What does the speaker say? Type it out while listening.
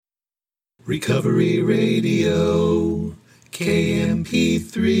Recovery Radio,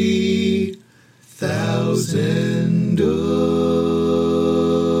 KMP3, 1000 Oaks.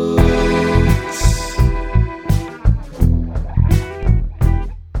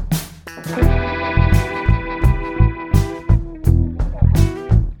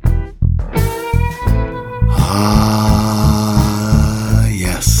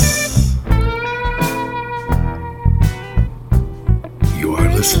 Yes. You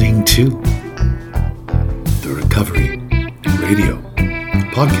are listening to the Recovery Radio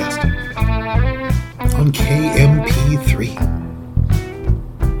podcast on KMP3.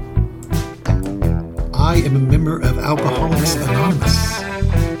 I am a member of Alcoholics Anonymous,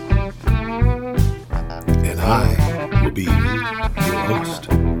 and I will be your host.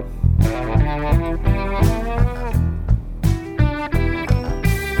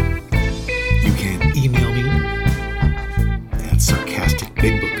 You can email me at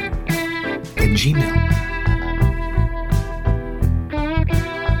sarcasticbigbook@gmail.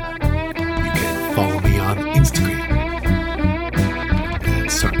 You can follow me on Instagram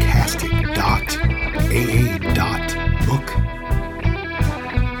at sarcastic.aa.book.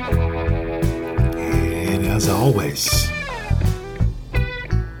 And as always, I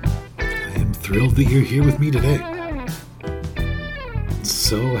am thrilled that you're here with me today.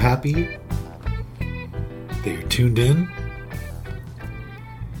 So happy that you're tuned in.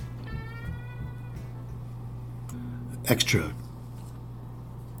 Extra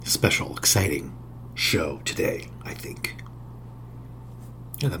special, exciting show today, I think.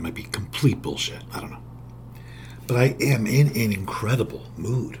 Yeah, that might be complete bullshit. I don't know. But I am in an incredible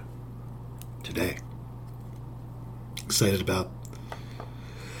mood today. I'm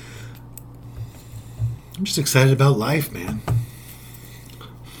just excited about life, man.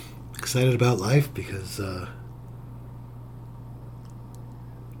 Excited about life because the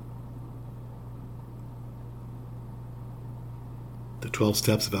 12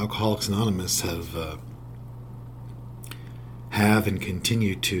 steps of Alcoholics Anonymous have and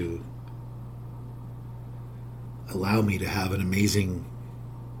continue to allow me to have an amazing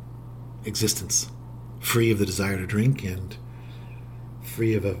existence, free of the desire to drink and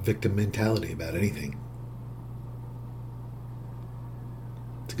free of a victim mentality about anything.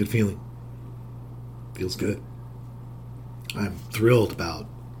 It's a good feeling. Feels good. I'm thrilled about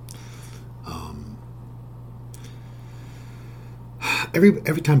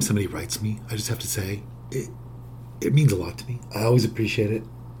every time somebody writes me, I just have to say it means a lot to me. I always appreciate it.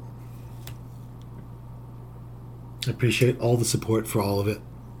 I appreciate all the support for all of it.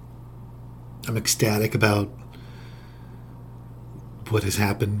 I'm ecstatic about what has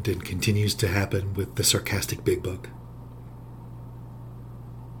happened and continues to happen with the Sarcastic Big Book.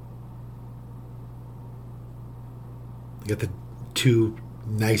 I got the two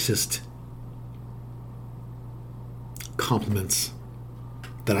nicest compliments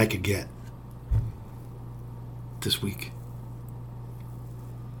that I could get this week,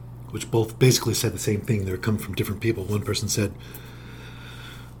 which both basically said the same thing. They come from different people. One person said,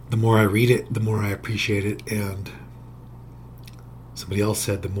 the more I read it, the more I appreciate it. And somebody else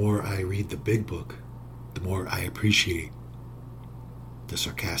said, the more I read the big book, the more I appreciate the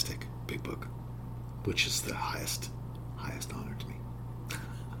Sarcastic Big Book, which is the highest honor to me.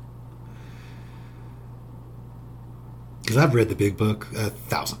 Because I've read the big book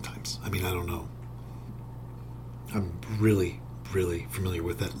 1,000 times. I mean, I don't know. I'm really, really familiar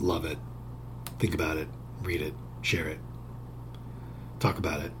with it. Love it. Think about it. Read it. Share it. Talk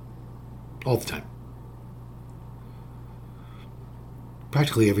about it. All the time.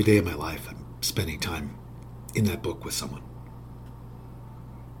 Practically every day of my life, I'm spending time in that book with someone.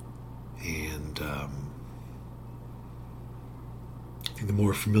 And I think the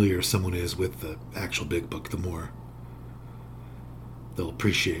more familiar someone is with the actual big book, the more they'll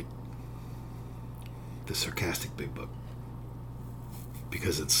appreciate the Sarcastic Big Book,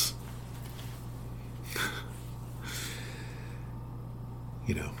 because it's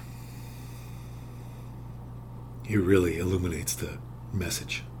it really illuminates the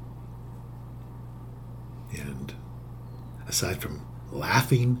message. And aside from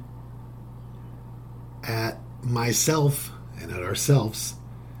laughing at myself and at ourselves,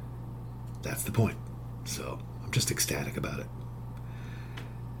 that's the point. So I'm just ecstatic about it.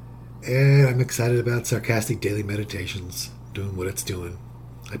 And I'm excited about Sarcastic Daily Meditations doing what it's doing.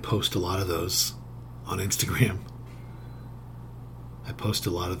 I post a lot of those on Instagram. I post a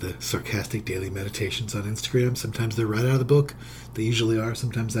lot of the Sarcastic Daily Meditations on Instagram. Sometimes they're right out of the book. They usually are.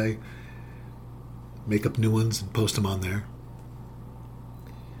 Sometimes I make up new ones and post them on there.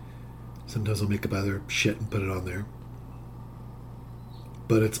 Sometimes I'll make up other shit and put it on there.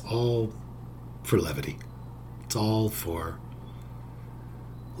 But it's all for levity. It's all for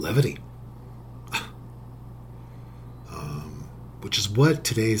levity. Which is what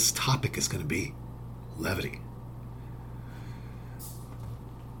today's topic is going to be. Levity.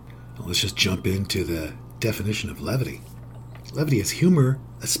 Well, let's just jump into the definition of levity. Levity is humor,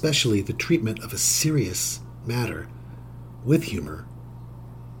 especially the treatment of a serious matter with humor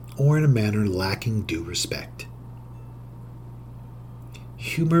or in a manner lacking due respect.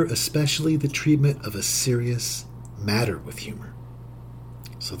 Humor, especially the treatment of a serious matter with humor.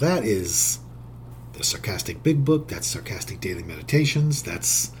 So that is the Sarcastic Big Book, that's Sarcastic Daily Meditations,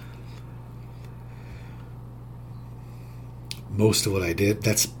 that's most of what I did.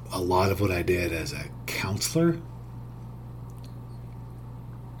 That's a lot of what I did as a counselor.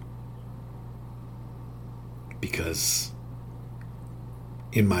 Because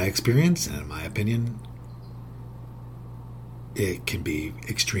in my experience and in my opinion, it can be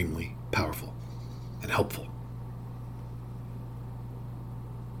extremely powerful and helpful.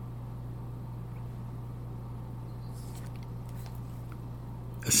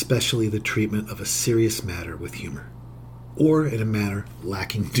 Especially the treatment of a serious matter with humor, or in a manner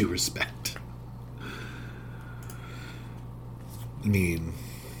lacking due respect. I mean,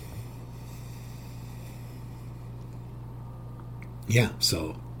 yeah,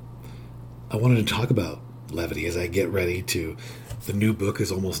 so I wanted to talk about levity as I get ready to. The new book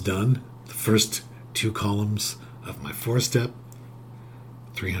is almost done. The first 2 columns of my 4-step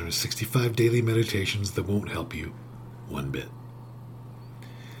 365 daily meditations that won't help you one bit.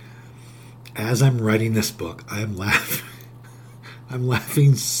 As I'm writing this book, I'm laughing. I'm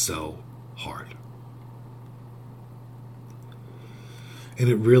laughing so hard. And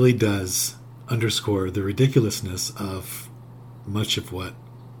it really does underscore the ridiculousness of much of what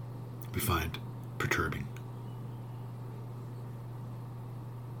we find perturbing.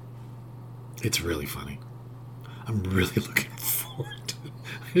 It's really funny. I'm really looking forward to it.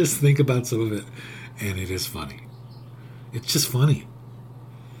 I just think about some of it, and it is funny. It's just funny.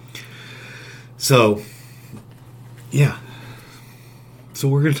 So, yeah. So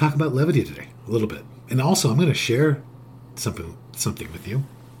we're going to talk about levity today a little bit. And also, I'm going to share something with you.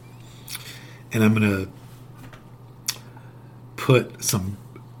 And I'm going to put some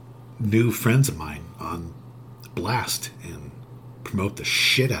new friends of mine on blast and promote the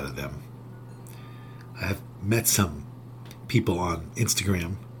shit out of them. I have met some people on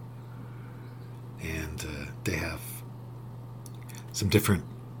Instagram, and they have some different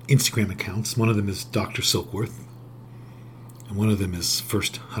Instagram accounts. One of them is Dr. Silkworth, and one of them is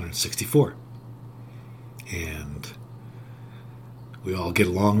First 164. And we all get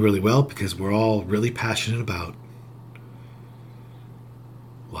along really well because we're all really passionate about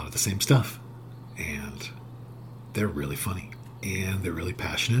a lot of the same stuff. And they're really funny. And they're really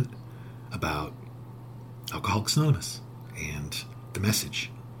passionate about Alcoholics Anonymous and the message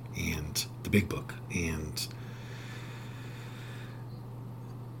and the big book and,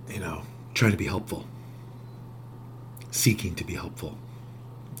 trying to be helpful, seeking to be helpful.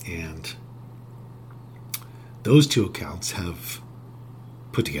 And those 2 accounts have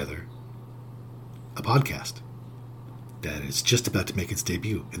put together a podcast that is just about to make its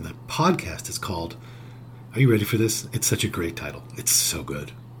debut. And the podcast is called, are you ready for this? It's such a great title. It's so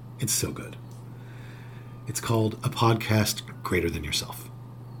good. It's so good. It's called A Podcast Greater Than Yourself.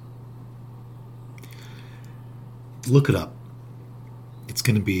 Look it up. It's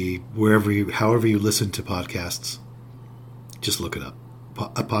going to be however you listen to podcasts, just look it up.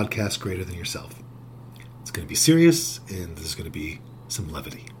 A Podcast Greater Than Yourself. It's going to be serious, and there's going to be some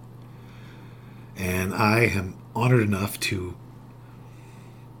levity. And I am honored enough to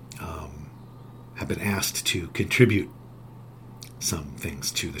have been asked to contribute some things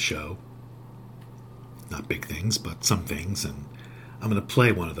to the show. Not big things, but some things. And I'm going to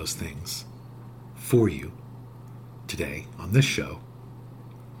play one of those things for you today on this show.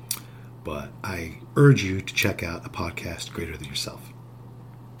 But I urge you to check out A Podcast Greater Than Yourself.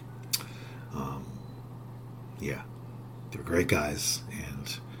 Yeah, they're great guys,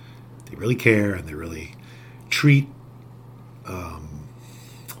 and they really care, and they really treat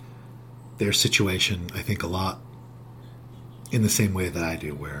their situation, I think, a lot in the same way that I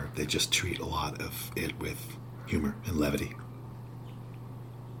do, where they just treat a lot of it with humor and levity.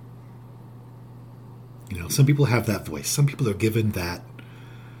 Some people have that voice. Some people are given that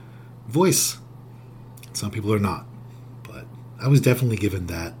voice. Some people are not. But I was definitely given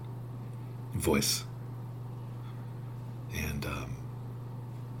that voice. And,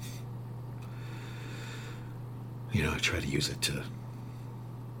 I try to use it to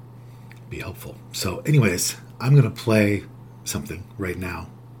be helpful. So anyways, I'm going to play something right now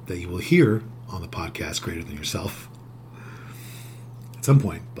that you will hear on the podcast Greater Than Yourself at some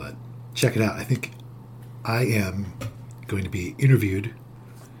point, but check it out. I think I am going to be interviewed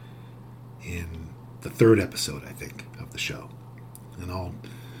in the 3rd episode, I think, of the show. And I'll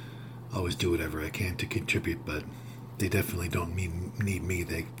always do whatever I can to contribute, but they definitely don't need me.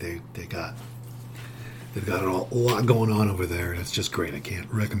 They've got a lot going on over there, and it's just great. I can't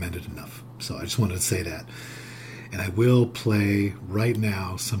recommend it enough. So I just wanted to say that. And I will play right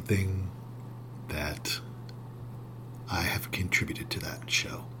now something that I have contributed to that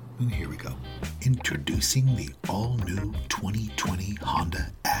show. And here we go. Introducing the all-new 2020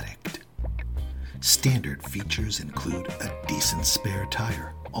 Honda Addict. Standard features include a decent spare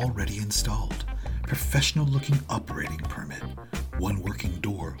tire already installed, professional-looking operating permit, one working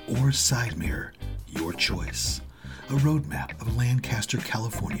door or side mirror, your choice, a road map of Lancaster,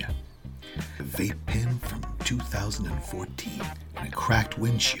 California, a vape pen from 2014, and a cracked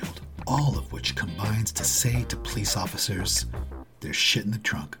windshield, all of which combines to say to police officers, there's shit in the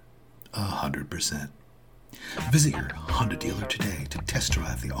trunk, 100%. Visit your Honda dealer today to test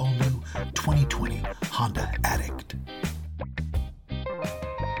drive the all-new 2020 Honda Addict.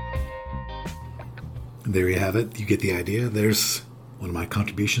 There you have it. You get the idea. There's one of my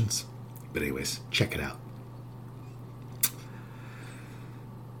contributions. But anyways, check it out.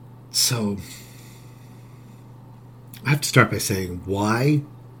 So, I have to start by saying, why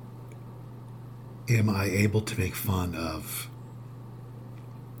am I able to make fun of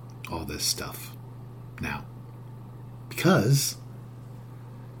all this stuff now? Because,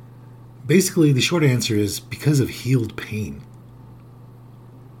 basically, the short answer is because of healed pain.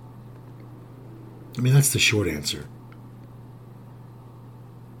 I mean, that's the short answer.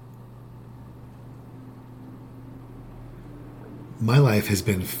 My life has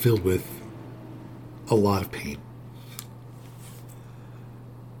been filled with a lot of pain.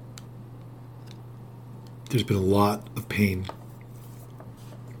 There's been a lot of pain.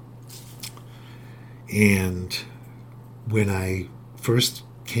 And when I first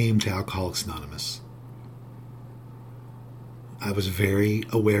came to Alcoholics Anonymous, I was very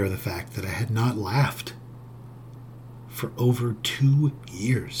aware of the fact that I had not laughed for over 2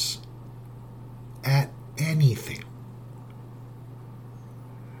 years at anything.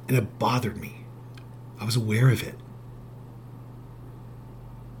 And it bothered me. I was aware of it.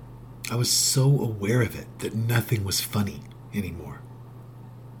 I was so aware of it that nothing was funny anymore.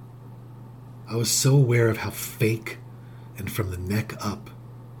 I was so aware of how fake and from the neck up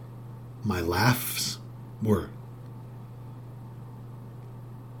my laughs were.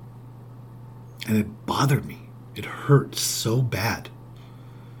 And it bothered me. It hurt so bad.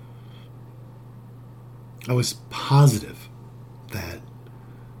 I was positive that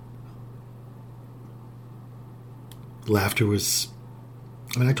laughter was...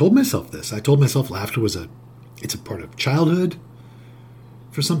 I mean, I told myself this. I told myself laughter was it's a part of childhood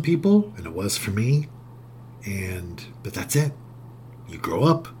for some people, and it was for me. But that's it. You grow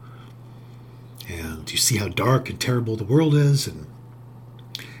up, and you see how dark and terrible the world is, and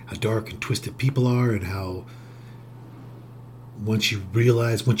how dark and twisted people are, and how once you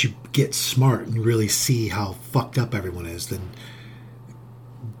get smart and you really see how fucked up everyone is, then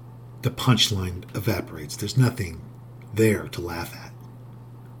the punchline evaporates. There's nothing there to laugh at.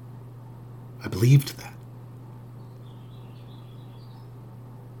 I believed that.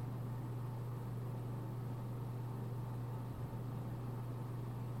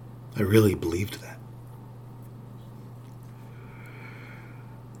 I really believed that.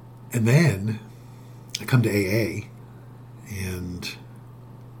 And then I come to AA, and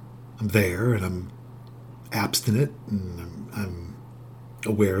I'm there, and I'm abstinent, and I'm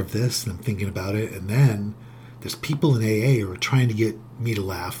aware of this, and I'm thinking about it, and then there's people in AA who are trying to get me to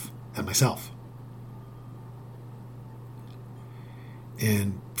laugh at myself.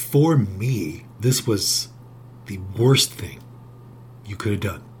 And for me, this was the worst thing you could have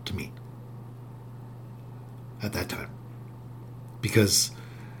done to me at that time. Because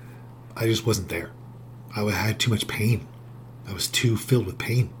I just wasn't there. I had too much pain. I was too filled with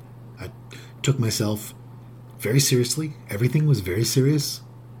pain. I took myself very seriously. Everything was very serious.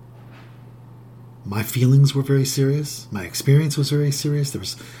 My feelings were very serious. My experience was very serious.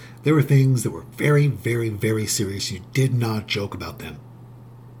 There were things that were very, very, very serious. You did not joke about them.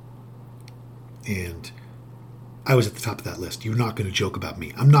 And I was at the top of that list. You're not going to joke about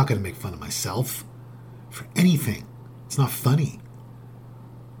me. I'm not going to make fun of myself for anything. It's not funny.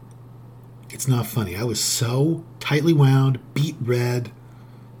 It's not funny. I was so tightly wound, beat red,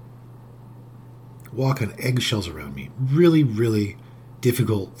 walk on eggshells around me. Really, really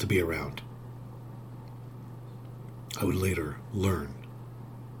difficult to be around. I would later learn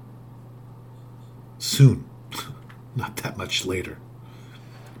soon, not that much later,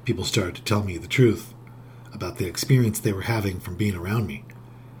 people started to tell me the truth about the experience they were having from being around me.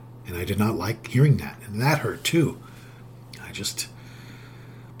 And I did not like hearing that. And that hurt too.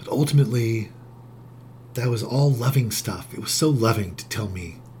 But ultimately, that was all loving stuff. It was so loving to tell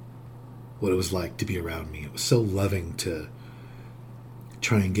me what it was like to be around me. It was so loving to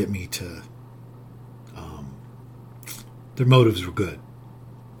try and get me to... their motives were good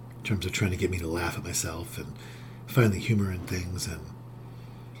in terms of trying to get me to laugh at myself and find the humor in things.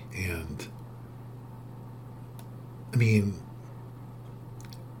 And I mean,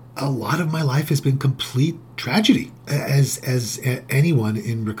 a lot of my life has been complete tragedy, as anyone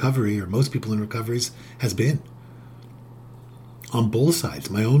in recovery, or most people in recoveries, has been. On both sides.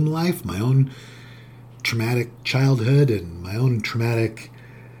 My own life, my own traumatic childhood, and my own traumatic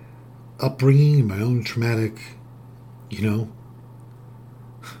upbringing, my own traumatic,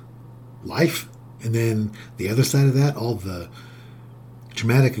 life. And then the other side of that, all the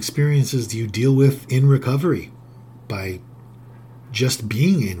traumatic experiences you deal with in recovery by just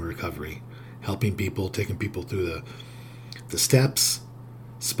being in recovery, helping people, taking people through the steps,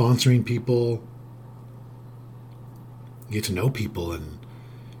 sponsoring people, get to know people, and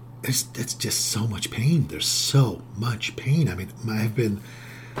it's just so much pain. There's so much pain. I mean,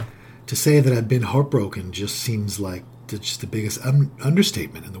 to say that I've been heartbroken just seems like just the biggest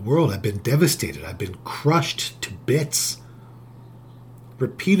understatement in the world. I've been devastated. I've been crushed to bits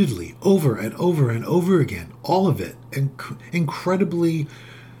repeatedly, over and over and over again. All of it. Incredibly...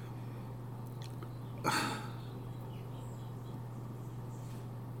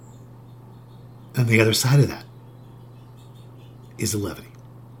 And the other side of that is the levity.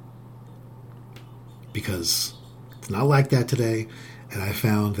 Because it's not like that today, and I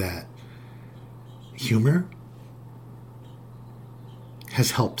found that humor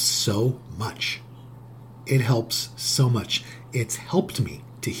has helped so much. It helps so much. It's helped me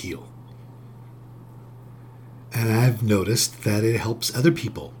to heal. And I've noticed that it helps other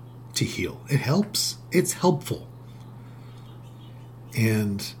people to heal. It helps. It's helpful.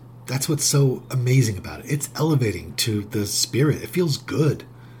 And that's what's so amazing about it. It's elevating to the spirit. It feels good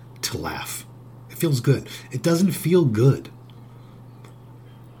to laugh. It feels good. It doesn't feel good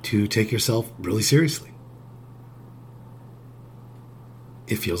to take yourself really seriously.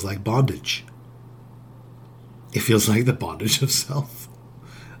 It feels like bondage. It feels like the bondage of self.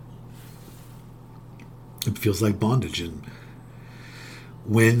 It feels like bondage. And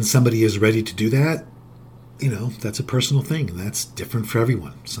when somebody is ready to do that, that's a personal thing, and that's different for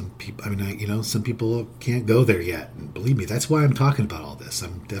everyone. Some people, some people can't go there yet. And believe me, that's why I'm talking about all this.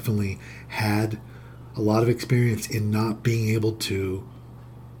 I'm definitely had a lot of experience in not being able to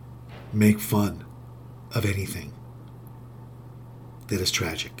make fun of anything that is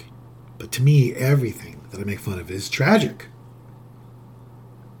tragic. But to me, everything that I make fun of is tragic.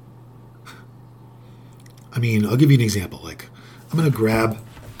 I mean, I'll give you an example. Like, I'm gonna grab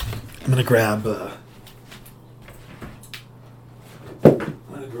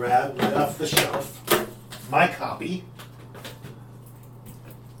right off the shelf my copy.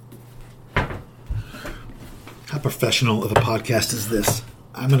 How professional of a podcast is this?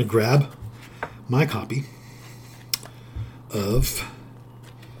 I'm going to grab my copy of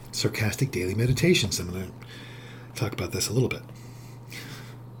Sarcastic Daily Meditations. I'm going to talk about this a little bit.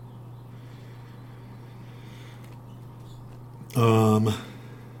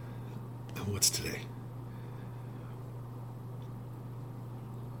 What's today?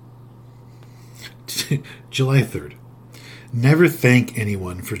 July 3rd. Never thank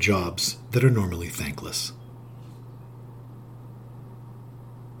anyone for jobs that are normally thankless.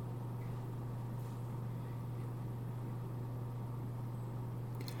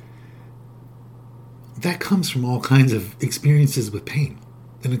 That comes from all kinds of experiences with pain.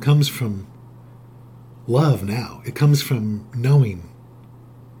 And it comes from love now. It comes from knowing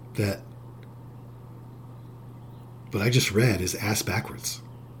that what I just read is ass backwards.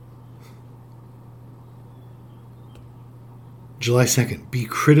 July 2nd, be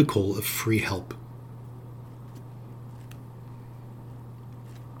critical of free help.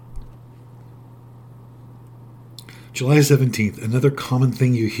 July 17th, another common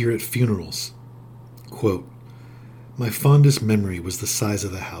thing you hear at funerals. Quote, my fondest memory was the size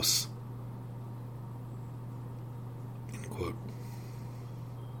of the house. End quote.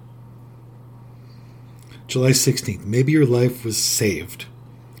 July 16th, maybe your life was saved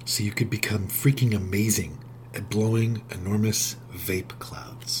so you could become freaking amazing at blowing enormous vape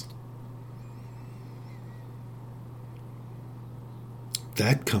clouds.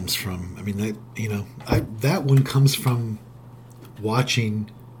 That comes from, that one comes from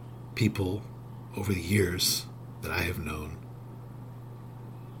watching people over the years that I have known,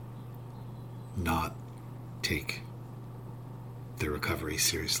 not take their recovery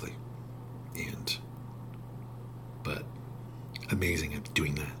seriously. But amazing at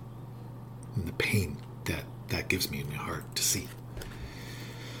doing that. And the pain that gives me in my heart to see.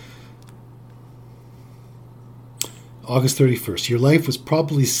 August 31st. Your life was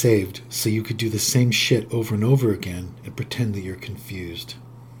probably saved so you could do the same shit over and over again and pretend that you're confused.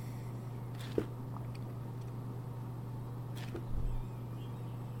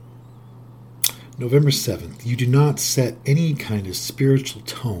 November 7th. You do not set any kind of spiritual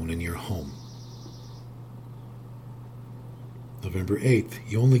tone in your home. November 8th.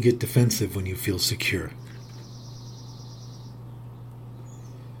 You only get defensive when you feel secure.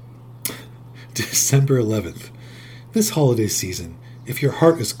 December 11th. This holiday season, if your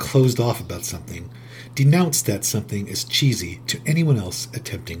heart is closed off about something, denounce that something as cheesy to anyone else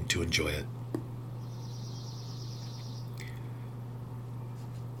attempting to enjoy it.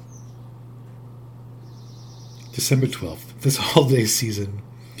 December 12th. This holiday season,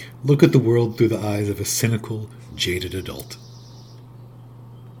 look at the world through the eyes of a cynical, jaded adult.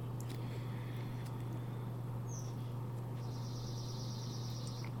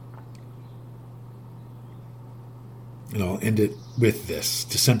 And I'll end it with this.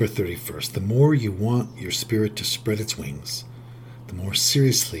 December 31st. The more you want your spirit to spread its wings, the more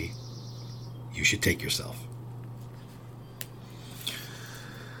seriously you should take yourself.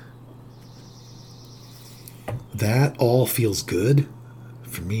 That all feels good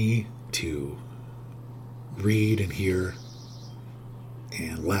for me to read and hear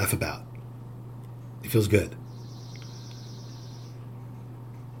and laugh about. It feels good.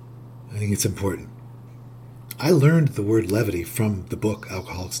 I think it's important. I learned the word levity from the book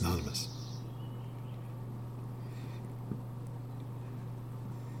Alcoholics Anonymous.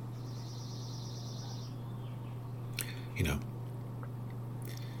 You know,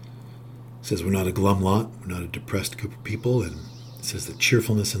 it says we're not a glum lot, we're not a depressed group of people, and it says that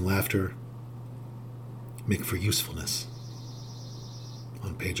cheerfulness and laughter make for usefulness.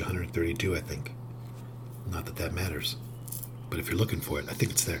 On page 132, I think. Not that that matters, but if you're looking for it, I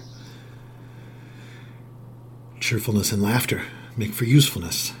think it's there. Cheerfulness and laughter make for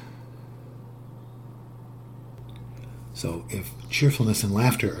usefulness. So if cheerfulness and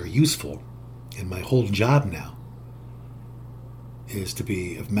laughter are useful, and my whole job now is to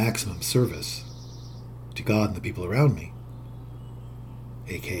be of maximum service to God and the people around me,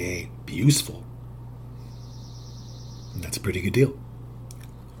 aka be useful, and that's a pretty good deal.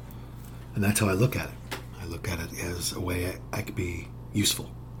 And that's how I look at it. I look at it as a way I could be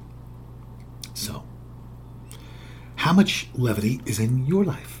useful. So, how much levity is in your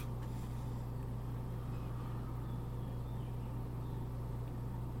life?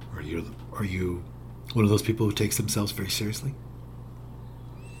 Are you one of those people who takes themselves very seriously?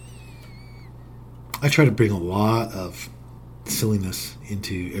 I try to bring a lot of silliness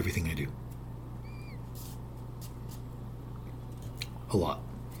into everything I do. A lot.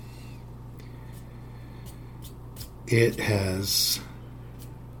 It has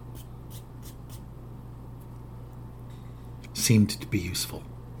seemed to be useful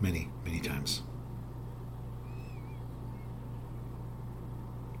many, many times.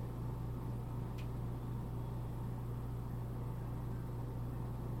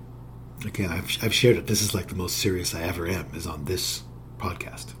 Again, I've shared it. This is like the most serious I ever am, is on this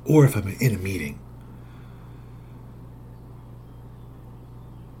podcast. Or if I'm in a meeting.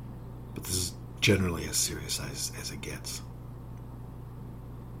 But this is generally as serious as it gets.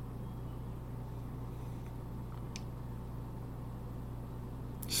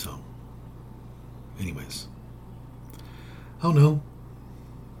 So, anyways. Oh no.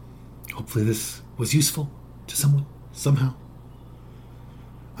 Hopefully this was useful to someone, somehow.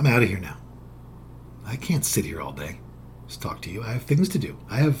 I'm out of here now. I can't sit here all day. Just talk to you. I have things to do.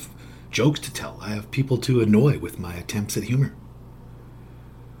 I have jokes to tell. I have people to annoy with my attempts at humor.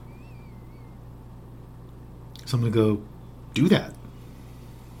 So I'm going to go do that.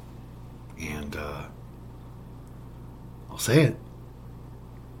 And I'll say it.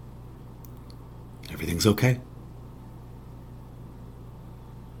 Everything's okay.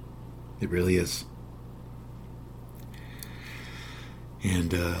 It really is.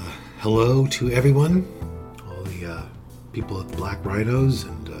 And hello to everyone, all the people at the Black Rhinos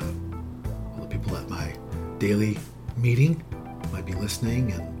and all the people at my daily meeting might be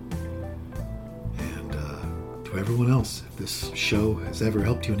listening, and to everyone else. If this show has ever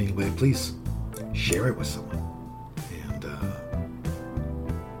helped you in any way, please share it with someone and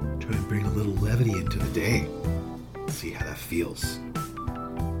try and bring a little levity into the day. See how that feels.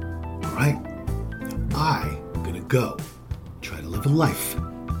 All right. go, try to live a life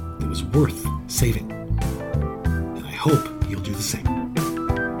that was worth saving. And I hope you'll do the same.